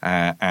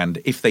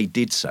 and if they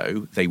did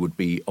so, they would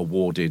be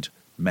awarded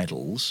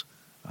medals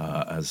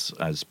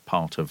as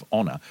part of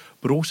honour,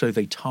 but also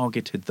they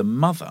targeted the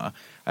mother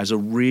as a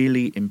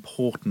really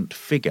important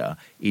figure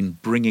in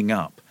bringing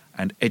up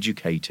and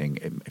educating,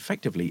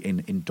 effectively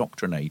in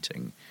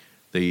indoctrinating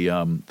the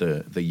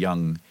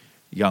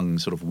young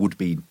sort of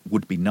would-be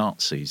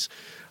Nazis.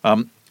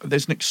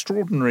 There's an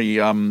extraordinary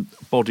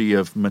body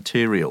of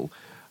material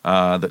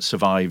that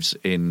survives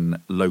in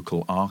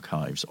local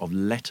archives of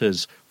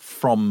letters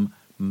from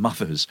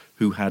mothers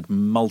who had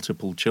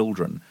multiple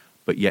children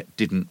but yet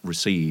didn't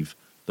receive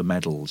the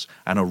medals,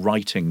 and are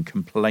writing,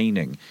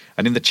 complaining.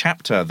 And in the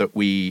chapter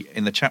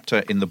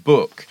in the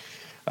book,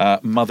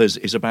 Mothers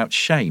is about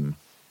shame.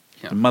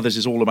 Yeah. And Mothers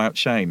is all about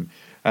shame.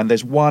 And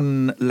there's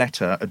one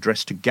letter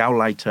addressed to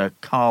Gauleiter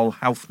Karl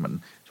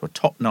Hoffmann, so a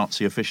top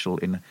Nazi official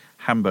in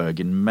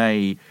Hamburg in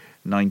May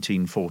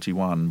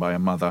 1941, by a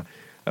mother,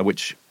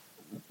 which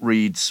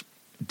reads,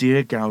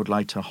 "Dear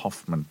Gauleiter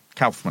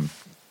Kaufmann,"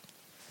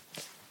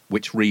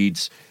 which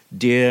reads,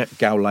 "Dear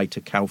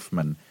Gauleiter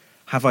Kaufmann,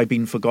 have I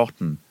been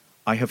forgotten?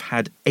 I have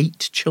had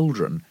 8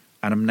 children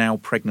and am now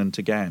pregnant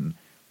again.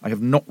 I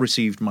have not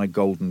received my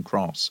Golden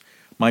Cross.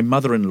 My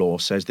mother-in-law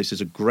says this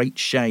is a great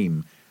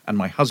shame and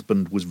my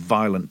husband was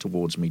violent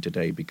towards me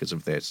today because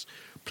of this.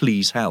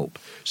 Please help.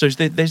 So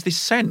there's this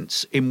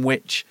sense in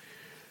which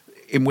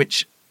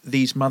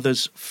these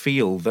mothers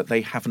feel that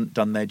they haven't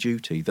done their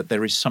duty, that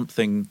there is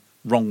something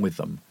wrong with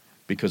them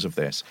because of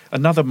this.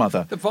 Another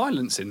mother... The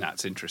violence in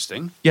that's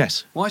interesting.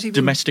 Yes. Why is he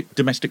domestic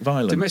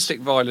violence. Domestic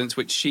violence,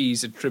 which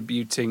she's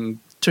attributing...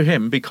 To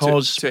him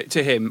because...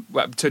 To him,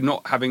 to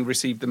not having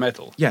received the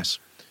medal. Yes.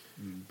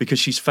 Because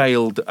she's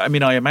failed... I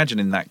mean, I imagine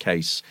in that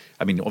case...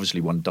 I mean,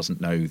 obviously one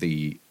doesn't know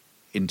the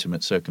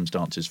intimate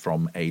circumstances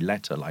from a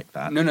letter like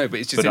that. No, but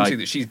it's just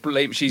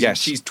interesting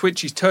that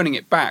she's turning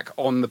it back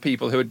on the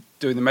people who are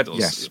doing the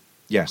medals.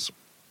 Yes.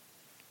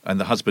 And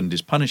the husband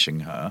is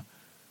punishing her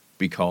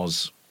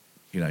because,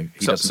 he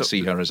doesn't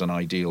see her as an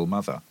ideal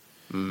mother.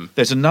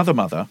 There's another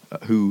mother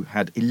who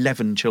had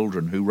 11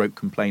 children who wrote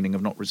complaining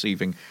of not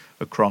receiving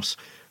a cross,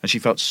 and she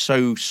felt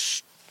so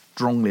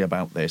strongly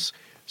about this,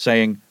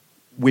 saying,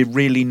 we're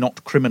really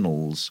not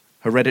criminals.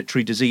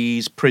 Hereditary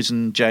disease,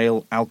 prison,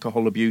 jail,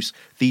 alcohol abuse,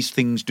 these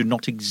things do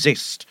not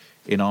exist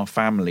in our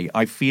family.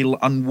 I feel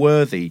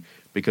unworthy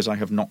because I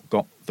have not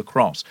got the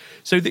cross.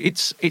 So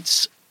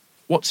it's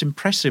what's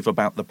impressive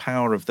about the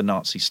power of the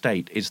Nazi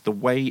state is the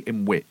way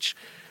in which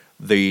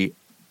the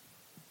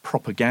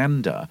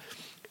propaganda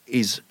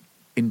is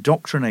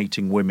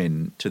indoctrinating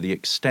women to the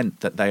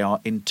extent that they are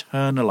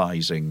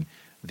internalizing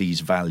these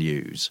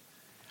values.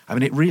 I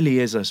mean, it really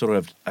is a sort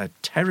of a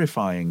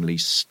terrifyingly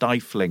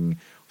stifling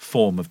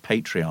form of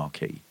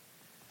patriarchy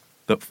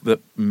that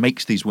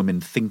makes these women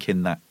think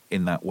in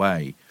that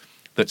way,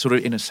 that sort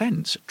of, in a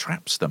sense,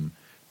 traps them,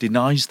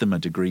 denies them a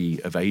degree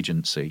of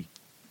agency.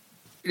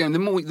 The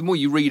more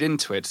you read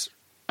into it,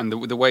 and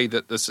the way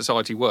that the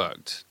society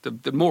worked,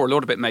 the more a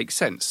lot of it makes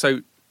sense.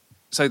 So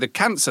the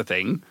cancer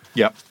thing,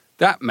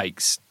 that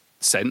makes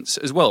sense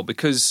as well,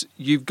 because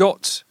you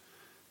think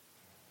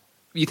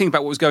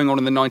about what was going on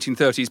in the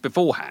 1930s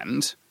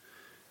beforehand.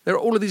 There are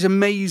all of these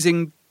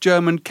amazing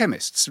German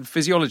chemists and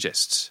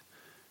physiologists.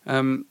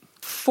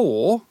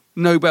 4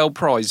 Nobel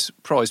Prize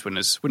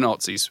winners were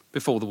Nazis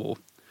before the war.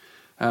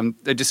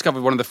 They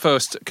discovered one of the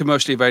first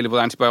commercially available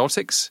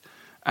antibiotics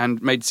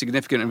and made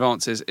significant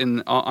advances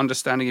in our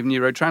understanding of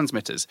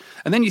neurotransmitters.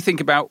 And then you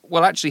think about,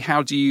 well, actually,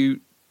 how do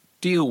you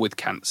deal with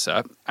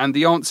cancer? And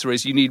the answer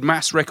is you need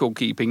mass record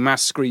keeping,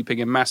 mass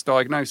scraping, and mass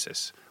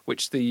diagnosis,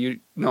 which the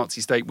Nazi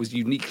state was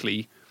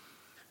uniquely,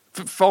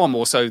 far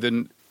more so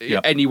than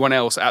anyone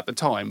else at the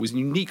time, was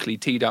uniquely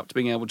teed up to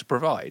being able to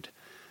provide.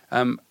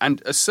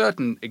 And a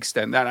certain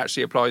extent, that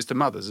actually applies to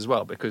mothers as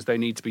well, because they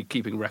need to be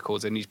keeping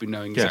records, they need to be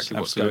knowing exactly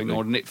what's going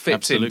on, and it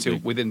fits into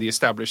within the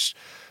established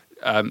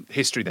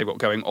history they've got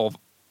going of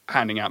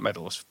handing out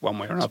medals one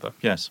way or another.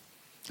 Yes.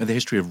 And the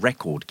history of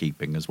record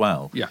keeping as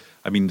well. Yeah.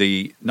 I mean,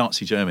 the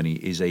Nazi Germany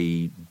is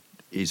a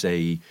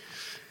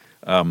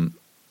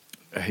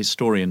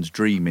historian's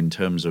dream in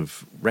terms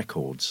of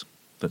records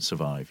that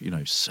survive.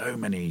 So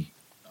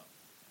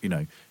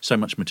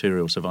much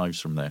material survives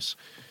from this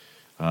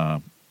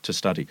to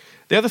study.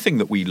 The other thing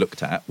that we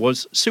looked at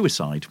was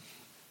suicide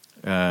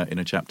in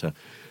a chapter.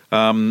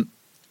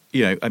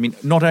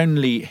 Not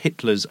only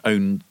Hitler's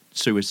own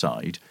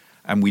suicide,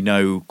 and we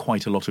know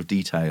quite a lot of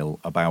detail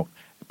about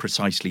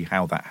precisely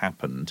how that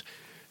happened.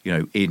 He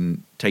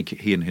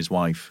and his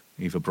wife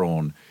Eva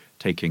Braun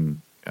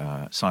taking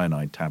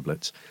cyanide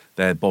tablets.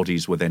 Their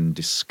bodies were then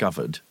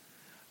discovered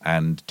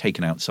and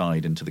taken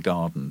outside into the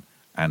garden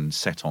and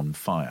set on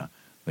fire.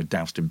 They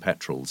doused in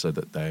petrol so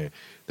that there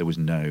was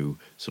no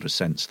sort of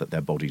sense that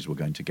their bodies were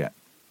going to get,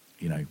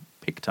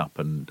 picked up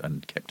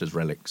and kept as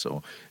relics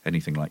or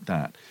anything like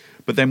that.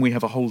 But then we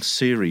have a whole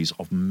series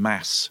of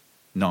mass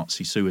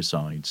Nazi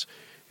suicides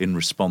in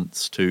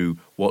response to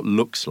what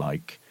looks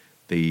like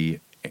the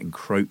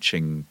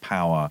encroaching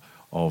power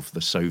of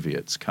the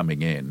Soviets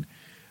coming in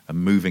and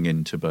moving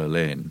into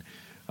Berlin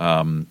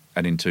and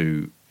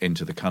into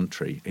the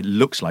country. It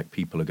looks like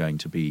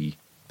the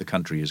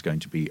country is going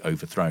to be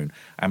overthrown,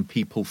 and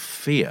people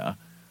fear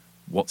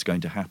what's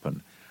going to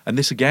happen. And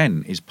this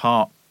again is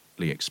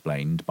partly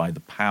explained by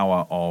the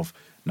power of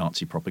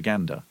Nazi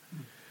propaganda,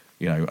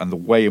 and the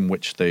way in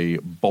which the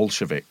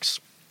Bolshevik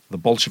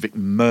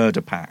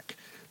murder pack.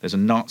 There's a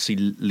Nazi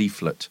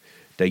leaflet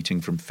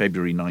dating from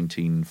February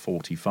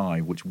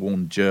 1945, which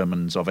warned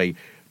Germans of a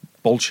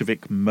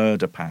Bolshevik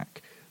murder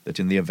pack that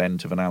in the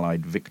event of an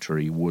Allied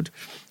victory would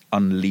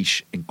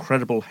unleash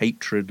incredible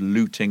hatred,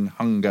 looting,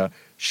 hunger,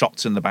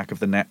 shots in the back of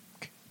the neck,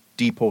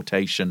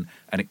 deportation,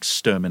 and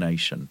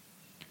extermination.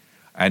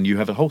 And you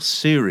have a whole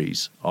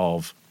series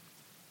of,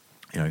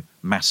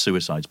 mass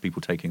suicides,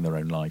 people taking their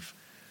own life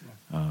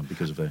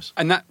because of this.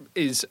 And that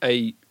is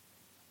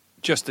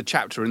just a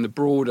chapter in the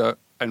broader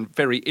and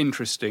very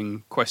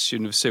interesting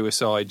question of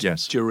suicide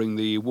during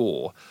the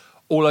war,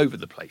 all over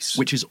the place.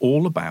 Which is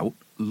all about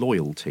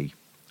loyalty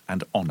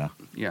and honour.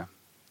 Yeah.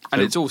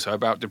 And it's also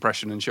about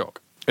depression and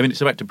shock. I mean, it's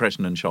about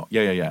depression and shock.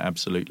 Yeah,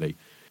 absolutely.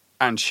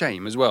 And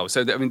shame as well.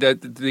 So,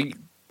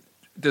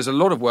 there's a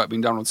lot of work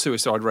being done on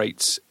suicide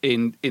rates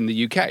in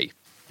the UK.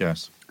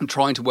 Yes. And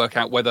trying to work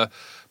out whether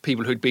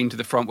people who'd been to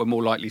the front were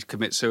more likely to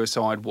commit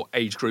suicide, what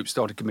age group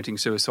started committing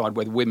suicide,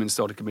 whether women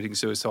started committing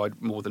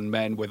suicide more than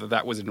men, whether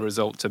that was in a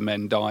result to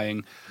men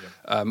dying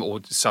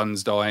or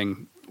sons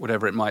dying,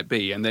 whatever it might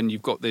be. And then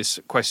you've got this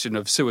question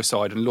of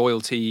suicide and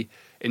loyalty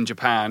in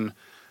Japan,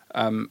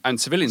 and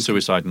civilians.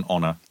 Suicide and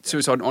honour.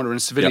 Suicide and honour,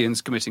 and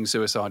civilians committing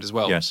suicide as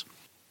well. Yes.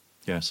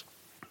 Yes.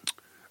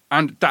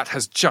 And that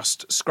has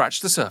just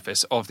scratched the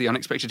surface of the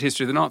unexpected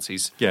history of the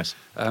Nazis. Yes.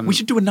 We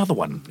should do another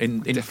one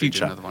in the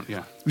future. Do another one,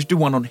 yeah. We should do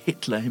one on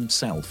Hitler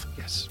himself.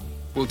 Yes.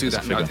 We'll do As a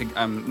that. No, I figure.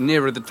 think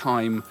nearer the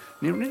time.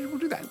 We'll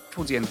do that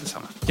towards the end of the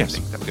summer. Yes. I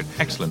think that'd be good.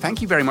 Excellent.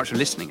 Thank you very much for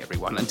listening,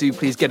 everyone. And do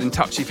please get in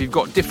touch if you've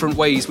got different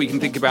ways we can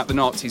think about the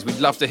Nazis.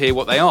 We'd love to hear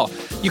what they are.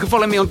 You can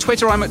follow me on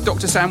Twitter. I'm at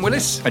Dr. Sam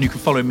Willis. And you can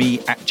follow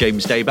me at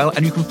James Daybell.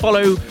 And you can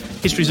follow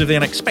Histories of the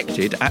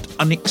Unexpected at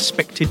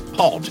Unexpected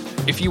Pod.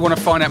 If you want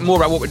to find out more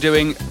about what we're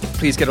doing,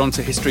 please get on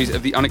to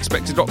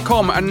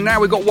historiesoftheunexpected.com. And now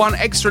we've got one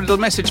extra little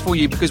message for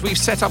you because we've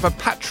set up a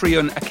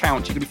Patreon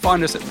account. You can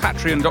find us at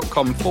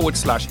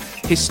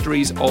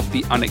patreon.com/Histories of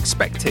the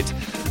Unexpected.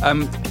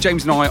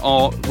 James and I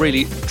are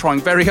really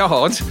trying very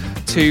hard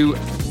to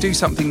do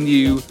something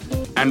new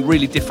and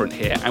really different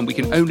here, and we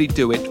can only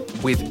do it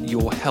with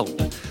your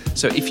help.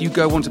 So if you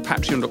go onto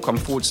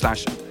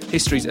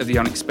patreon.com/Histories of the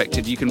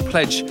Unexpected, you can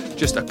pledge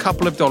just a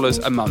couple of dollars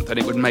a month and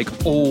it would make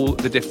all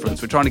the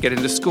difference. We're trying to get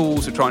into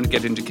schools, we're trying to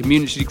get into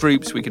community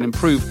groups, we can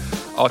improve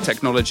our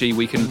technology,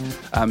 we can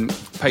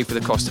pay for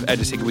the cost of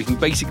editing, we can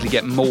basically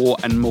get more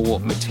and more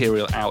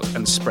material out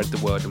and spread the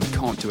word, and we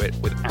can't do it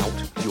without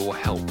your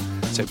help.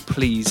 So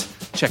please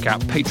check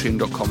out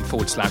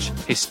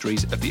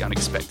patreon.com/Histories of the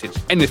Unexpected.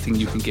 Anything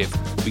you can give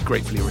will be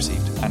gratefully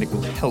received. And it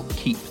will help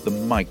keep the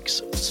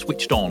mics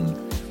switched on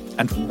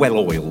and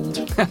well-oiled,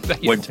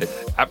 won't it?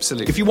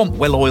 Absolutely. If you want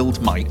well-oiled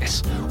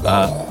mics,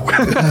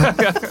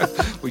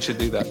 we should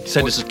do that.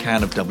 send us a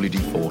can of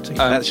WD-40.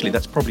 Actually,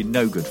 that's probably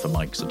no good for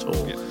mics at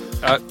all.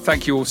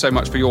 Thank you all so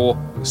much for your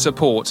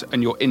support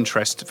and your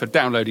interest, for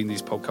downloading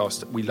these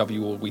podcasts. We love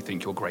you all. We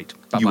think you're great.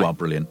 Bye-bye. You are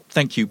brilliant.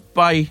 Thank you.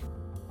 Bye.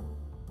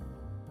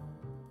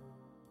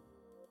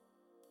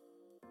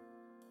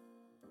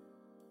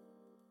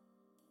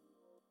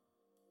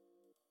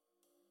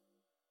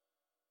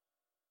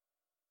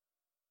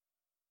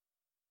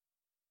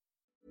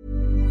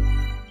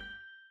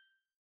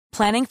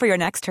 Planning for your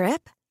next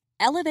trip?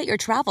 Elevate your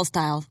travel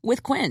style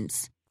with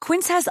Quince.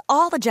 Quince has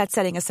all the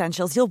jet-setting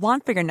essentials you'll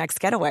want for your next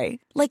getaway,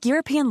 like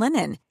European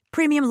linen,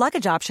 premium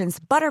luggage options,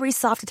 buttery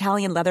soft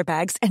Italian leather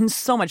bags, and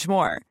so much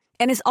more.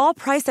 And is all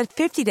priced at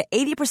 50 to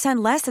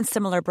 80% less than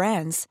similar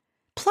brands.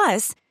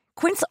 Plus,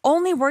 Quince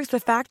only works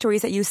with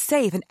factories that use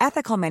safe and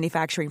ethical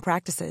manufacturing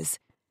practices.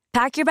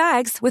 Pack your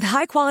bags with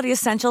high-quality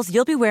essentials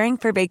you'll be wearing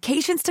for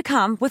vacations to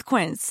come with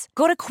Quince.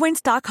 Go to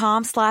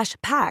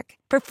quince.com/pack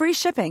for free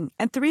shipping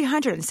and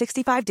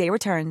 365-day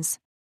returns.